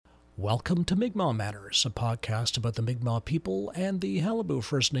Welcome to Mi'kmaq Matters, a podcast about the Mi'kmaq people and the Qalipu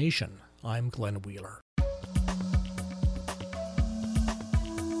First Nation. I'm Glenn Wheeler.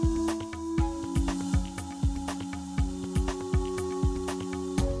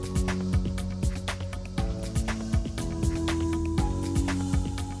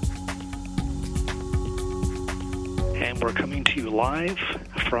 And we're coming to you live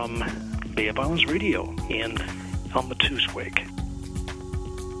from Bay of Islands Radio in Almatushwig.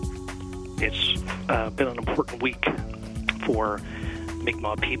 It's been an important week for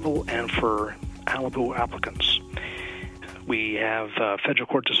Mi'kmaq people and for Qalipu applicants. We have federal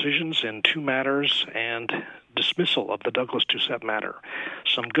court decisions in two matters and dismissal of the Douglas Doucette matter.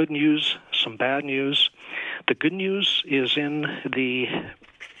 Some good news, some bad news. The good news is in the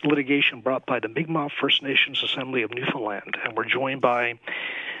litigation brought by the Mi'kmaq First Nations Assembly of Newfoundland, and we're joined by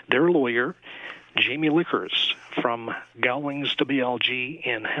their lawyer, Jamie Lickers from Gowlings WLG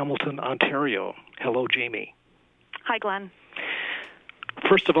in Hamilton, Ontario. Hello, Jamie. Hi, Glenn.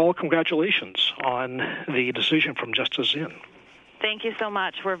 First of all, congratulations on the decision from Justice Zinn. Thank you so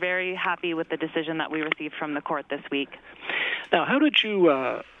much. We're very happy with the decision that we received from the court this week. Now, how did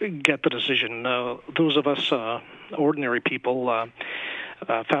you get the decision? Those of us ordinary people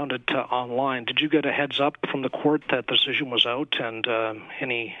found it online. Did you get a heads up from the court that the decision was out, and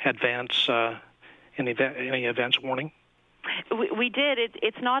any advance warning? We did.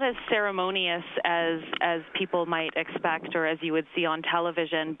 It's not as ceremonious as people might expect or as you would see on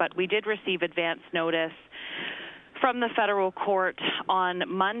television, but we did receive advance notice from the federal court on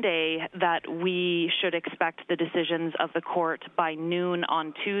Monday that we should expect the decisions of the court by noon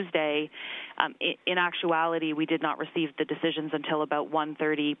on Tuesday. In actuality, we did not receive the decisions until about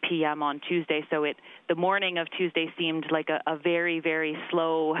 1:30 p.m. on Tuesday, so the morning of Tuesday seemed like a very, very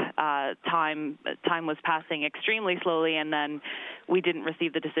slow time. Time was passing extremely slowly, and then we didn't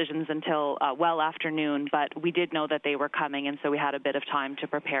receive the decisions until well after noon, but we did know that they were coming, and so we had a bit of time to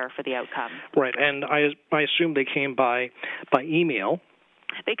prepare for the outcome. Right, and I assume they came by email.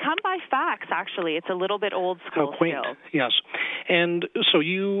 They come by fax, actually. It's a little bit old school quaint. Still. Yes. And so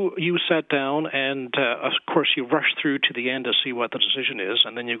you sat down, and of course you rushed through to the end to see what the decision is,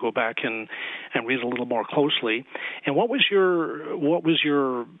 and then you go back and read it a little more closely. And what was your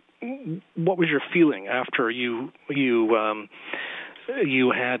feeling after you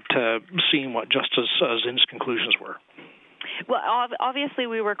had seen what Justice Zinn's conclusions were? Well, obviously,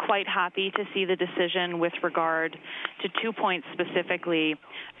 we were quite happy to see the decision with regard to 2 points specifically.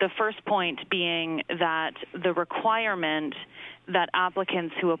 The first point being that the requirement that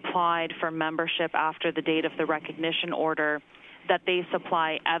applicants who applied for membership after the date of the recognition order, that they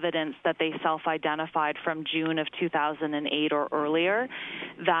supply evidence that they self-identified from June of 2008 or earlier,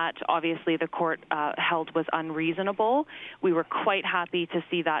 that obviously the court held was unreasonable. We were quite happy to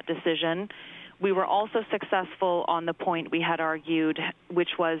see that decision. We were also successful on the point we had argued,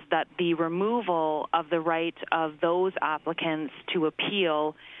 which was that the removal of the right of those applicants to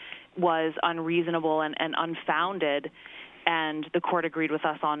appeal was unreasonable and unfounded, and the court agreed with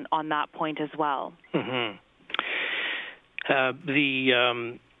us on that point as well. Mm-hmm.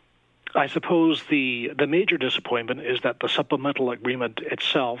 I suppose the major disappointment is that the supplemental agreement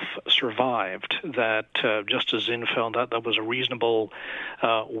itself survived, that Justice Zinn found that was a reasonable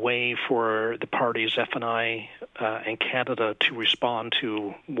way for the parties, FNI and Canada, to respond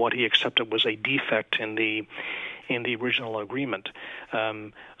to what he accepted was a defect in the original agreement.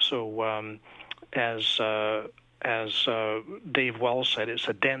 As Dave Wells said, it's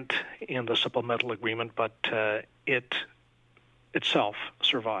a dent in the supplemental agreement, but it itself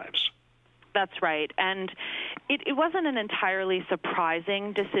survives. That's right. And it wasn't an entirely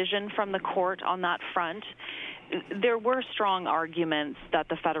surprising decision from the court on that front. There were strong arguments that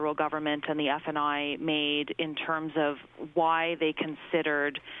the federal government and the FNI made in terms of why they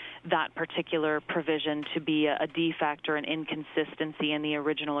considered that particular provision to be a defect or an inconsistency in the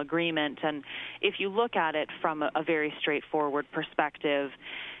original agreement. And if you look at it from a very straightforward perspective,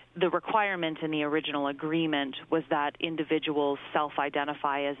 the requirement in the original agreement was that individuals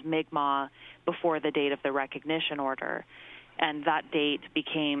self-identify as Mi'kmaq before the date of the recognition order, and that date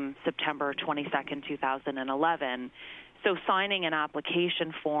became September 22nd, 2011. So signing an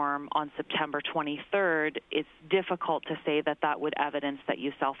application form on September 23rd, it's difficult to say that would evidence that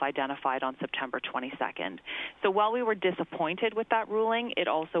you self-identified on September 22nd. So while we were disappointed with that ruling, it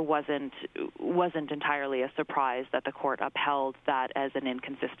also wasn't entirely a surprise that the court upheld that as an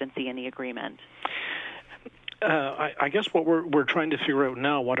inconsistency in the agreement. I guess what we're trying to figure out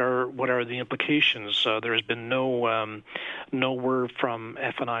now, what are the implications? There has been no word from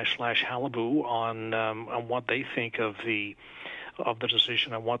FNI/Qalipu on what they think of the of the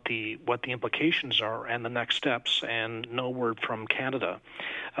decision and what the implications are and the next steps, and no word from Canada.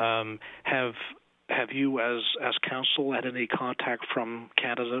 Have you, as counsel, had any contact from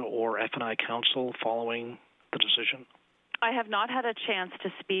Canada or FNI counsel following the decision? I have not had a chance to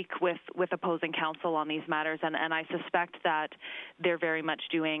speak with opposing counsel on these matters, and I suspect that they're very much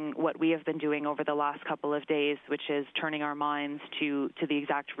doing what we have been doing over the last couple of days, which is turning our minds to the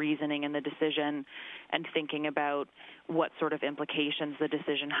exact reasoning in the decision and thinking about what sort of implications the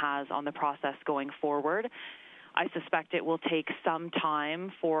decision has on the process going forward. I suspect it will take some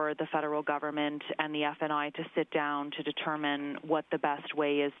time for the federal government and the FNI to sit down to determine what the best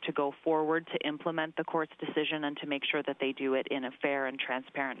way is to go forward to implement the court's decision and to make sure that they do it in a fair and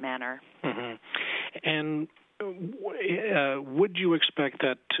transparent manner. Mm-hmm. And would you expect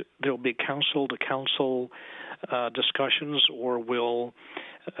that there will be counsel-to-counsel discussions, or will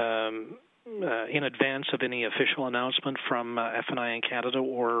in advance of any official announcement from FNI in Canada,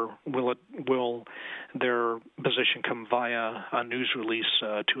 or will their position come via a news release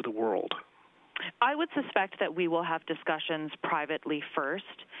to the world? I would suspect that we will have discussions privately first.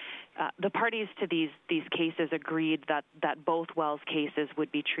 The parties to these cases agreed that both Wells cases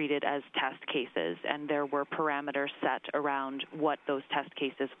would be treated as test cases, and there were parameters set around what those test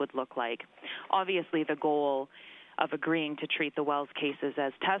cases would look like. Obviously, the goal of agreeing to treat the Wells cases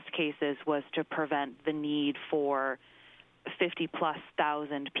as test cases was to prevent the need for 50-plus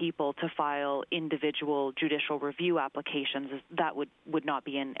thousand people to file individual judicial review applications. That would not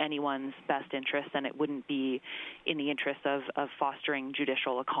be in anyone's best interest, and it wouldn't be in the interest of fostering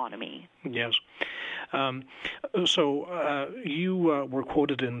judicial economy. Yes. So you were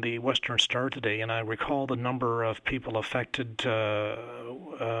quoted in the Western Star today, and I recall the number of people affected.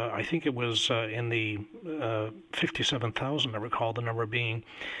 I think it was in the 57,000. I recall the number being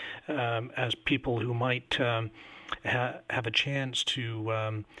as people who might have a chance to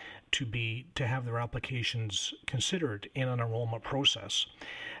have their applications considered in an enrollment process.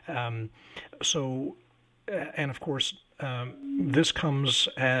 And of course, this comes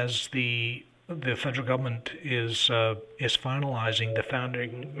as the federal government is finalizing the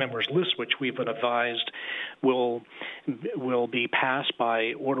founding members list, which we've been advised will be passed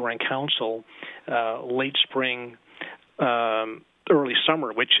by order in council late spring, early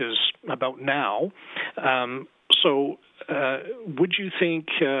summer, which is about now. So would you think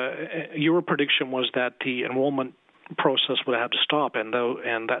your prediction was that the enrollment process would have to stop, and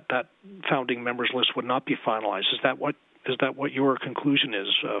that founding members list would not be finalized? Is that what your conclusion is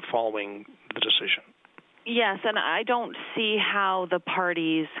following the decision? Yes, and I don't see how the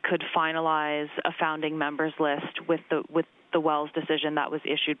parties could finalize a founding members list with the Wells decision that was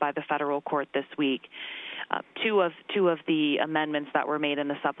issued by the federal court this week. Two of the amendments that were made in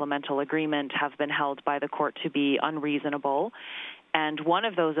the supplemental agreement have been held by the court to be unreasonable, and one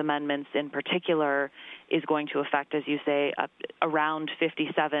of those amendments in particular is going to affect, as you say, around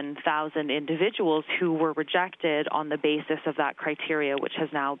 57,000 individuals who were rejected on the basis of that criteria, which has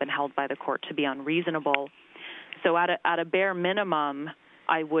now been held by the court to be unreasonable. So at a bare minimum,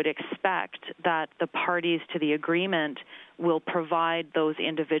 I would expect that the parties to the agreement will provide those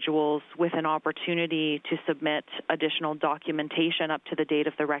individuals with an opportunity to submit additional documentation up to the date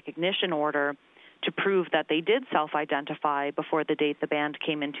of the recognition order to prove that they did self-identify before the date the band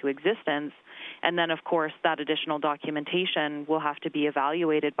came into existence. And then, of course, that additional documentation will have to be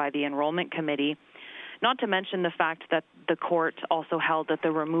evaluated by the enrollment committee, not to mention the fact that the court also held that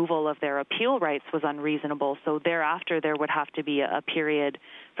the removal of their appeal rights was unreasonable. So thereafter, there would have to be a period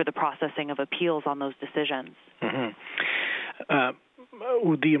for the processing of appeals on those decisions. Mm-hmm.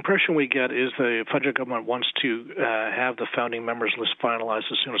 The impression we get is the federal government wants to have the founding members list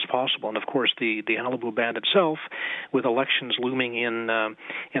finalized as soon as possible. And, of course, the Qalipu Band itself, with elections looming in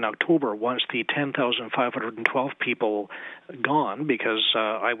October, wants the 10,512 people gone, because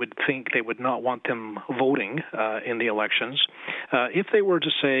I would think they would not want them voting in the elections. If they were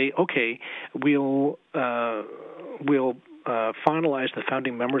to say, okay, we'll finalize the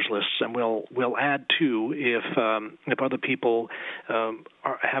founding members lists, and we'll add to if other people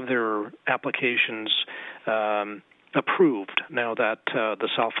have their applications approved now that the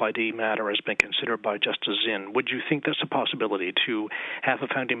self-ID matter has been considered by Justice Zinn. Would you think that's a possibility, to have a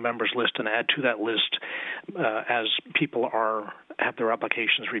founding members list and add to that list as people have their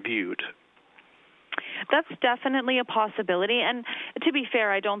applications reviewed? That's definitely a possibility. And to be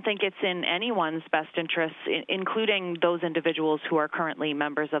fair, I don't think it's in anyone's best interests, including those individuals who are currently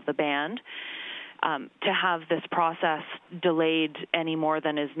members of the band, to have this process delayed any more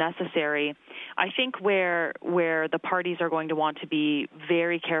than is necessary. I think where the parties are going to want to be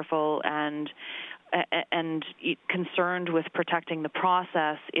very careful and and concerned with protecting the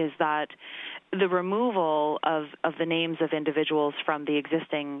process is that the removal of the names of individuals from the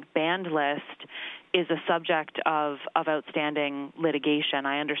existing banned list is a subject of outstanding litigation.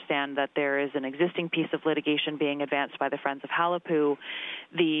 I understand that there is an existing piece of litigation being advanced by the Friends of Halapu.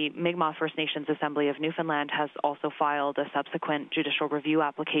 The Mi'kmaq First Nations Assembly of Newfoundland has also filed a subsequent judicial review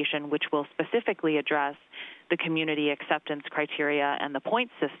application which will specifically address the community acceptance criteria and the point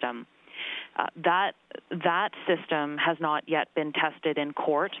system. That system has not yet been tested in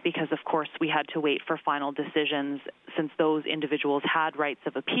court because, of course, we had to wait for final decisions since those individuals had rights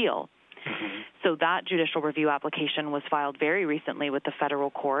of appeal. Mm-hmm. So that judicial review application was filed very recently with the federal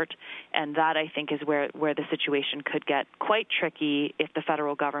court, and that, I think, is where the situation could get quite tricky if the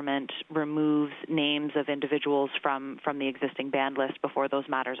federal government removes names of individuals from the existing banned list before those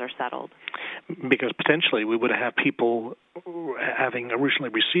matters are settled. Because potentially we would have people having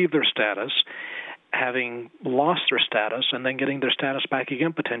originally received their status, having lost their status, and then getting their status back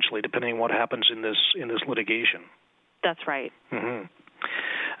again potentially, depending on what happens in this litigation. That's right. Mm-hmm.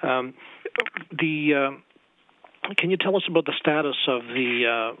 Can you tell us about the status of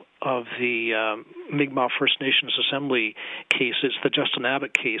the Mi'kmaq First Nations Assembly case? It's the Justin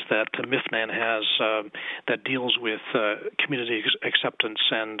Abbott case that MIFNAN has that deals with community acceptance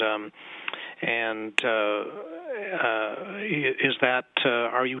is that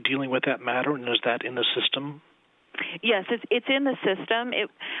are you dealing with that matter, and is that in the system? Yes, it's in the system.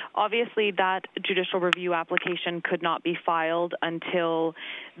 Obviously, that judicial review application could not be filed until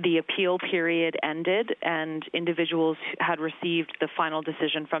the appeal period ended and individuals had received the final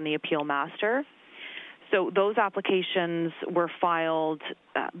decision from the appeal master. So those applications were filed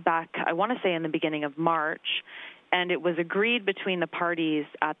back, I want to say, in the beginning of March, and it was agreed between the parties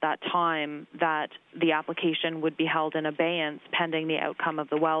at that time that the application would be held in abeyance pending the outcome of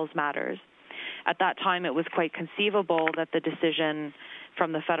the Wells matters. At that time, it was quite conceivable that the decision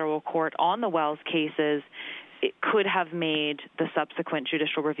from the federal court on the Wells cases it could have made the subsequent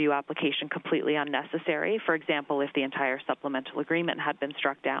judicial review application completely unnecessary, for example, if the entire supplemental agreement had been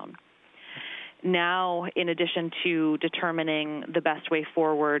struck down. Now, in addition to determining the best way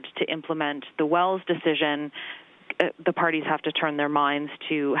forward to implement the Wells decision, the parties have to turn their minds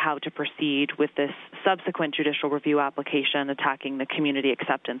to how to proceed with this subsequent judicial review application attacking the community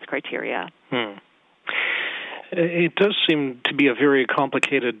acceptance criteria. It does seem to be a very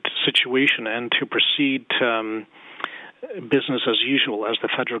complicated situation, and to proceed business as usual, as the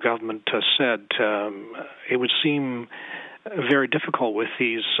federal government has said, it would seem very difficult with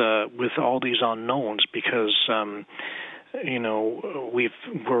with all these unknowns, because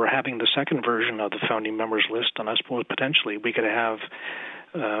we're having the second version of the founding members list, and I suppose potentially we could have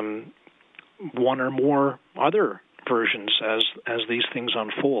one or more other versions as these things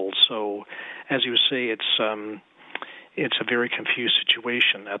unfold. So, as you say, it's a very confused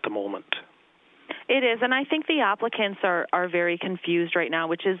situation at the moment. It is, and I think the applicants are very confused right now,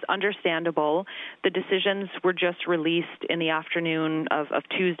 which is understandable. The decisions were just released in the afternoon of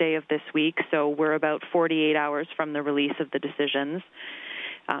Tuesday of this week, so we're about 48 hours from the release of the decisions.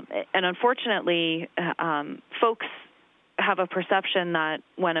 And unfortunately, folks have a perception that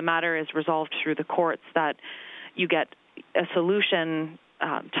when a matter is resolved through the courts, that you get a solution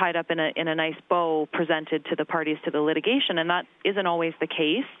tied up in a nice bow presented to the parties to the litigation, and that isn't always the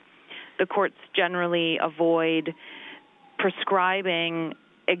case. The courts generally avoid prescribing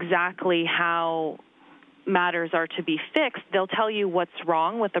exactly how matters are to be fixed. They'll tell you what's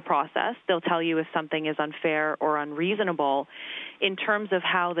wrong with the process. They'll tell you if something is unfair or unreasonable. In terms of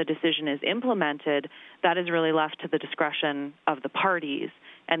how the decision is implemented, that is really left to the discretion of the parties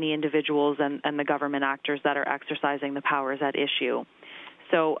and the individuals and the government actors that are exercising the powers at issue.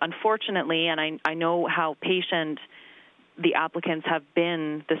 So unfortunately, and I know how patient the applicants have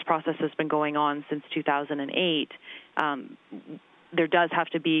been, this process has been going on since 2008. There does have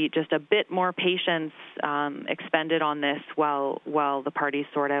to be just a bit more patience expended on this while the parties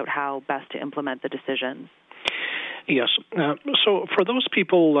sort out how best to implement the decisions. Yes. So for those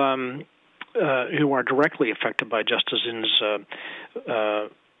people who are directly affected by Justice In's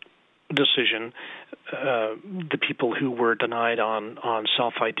decision, the people who were denied on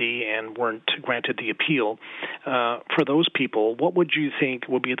self-ID and weren't granted the appeal, for those people, what would you think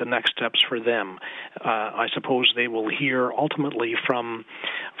would be the next steps for them? I suppose they will hear ultimately from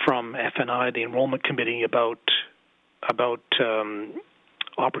FNI, the enrollment committee, about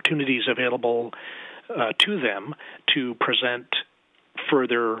opportunities available to them to present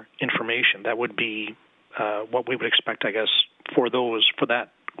further information. That would be what we would expect, I guess, for that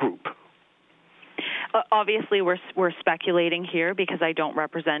group. Obviously, we're speculating here because I don't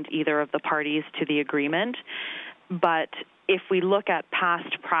represent either of the parties to the agreement. But if we look at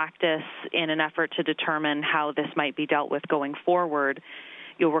past practice in an effort to determine how this might be dealt with going forward,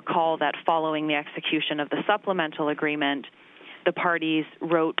 you'll recall that following the execution of the supplemental agreement, the parties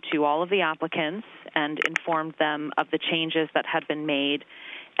wrote to all of the applicants and informed them of the changes that had been made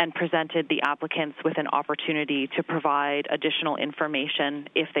and presented the applicants with an opportunity to provide additional information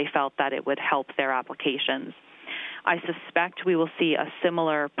if they felt that it would help their applications. I suspect we will see a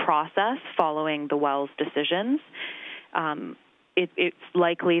similar process following the Wells decisions. It's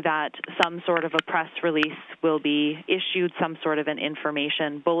likely that some sort of a press release will be issued, some sort of an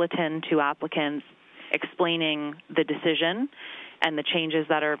information bulletin to applicants explaining the decision and the changes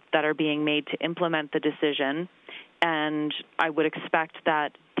that are being made to implement the decision. And I would expect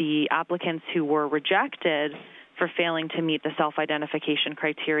that the applicants who were rejected for failing to meet the self-identification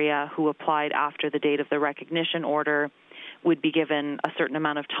criteria who applied after the date of the recognition order would be given a certain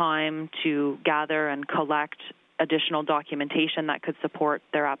amount of time to gather and collect additional documentation that could support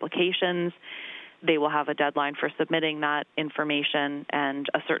their applications. They will have a deadline for submitting that information, and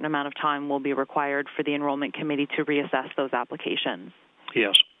a certain amount of time will be required for the enrollment committee to reassess those applications.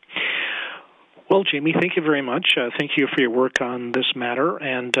 Yes. Well, Jamie, thank you very much. Thank you for your work on this matter,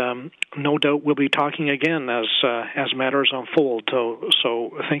 and no doubt we'll be talking again as matters unfold.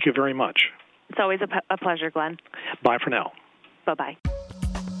 So thank you very much. It's always a pleasure, Glenn. Bye for now. Bye-bye.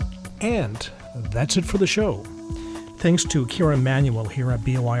 And that's it for the show. Thanks to Kira Manuel here at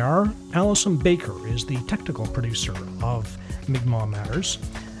BOIR. Allison Baker is the technical producer of Mi'kmaq Matters.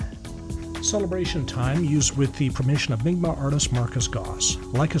 Celebration time used with the permission of Mi'kmaq artist Marcus Goss.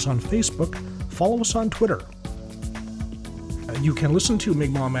 Like us on Facebook. Follow us on Twitter. You can listen to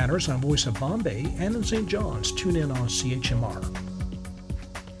Mi'kmaq Matters on Voice of Bombay and in St. John's. Tune in on CHMR.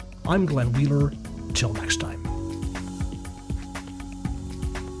 I'm Glenn Wheeler. Till next time.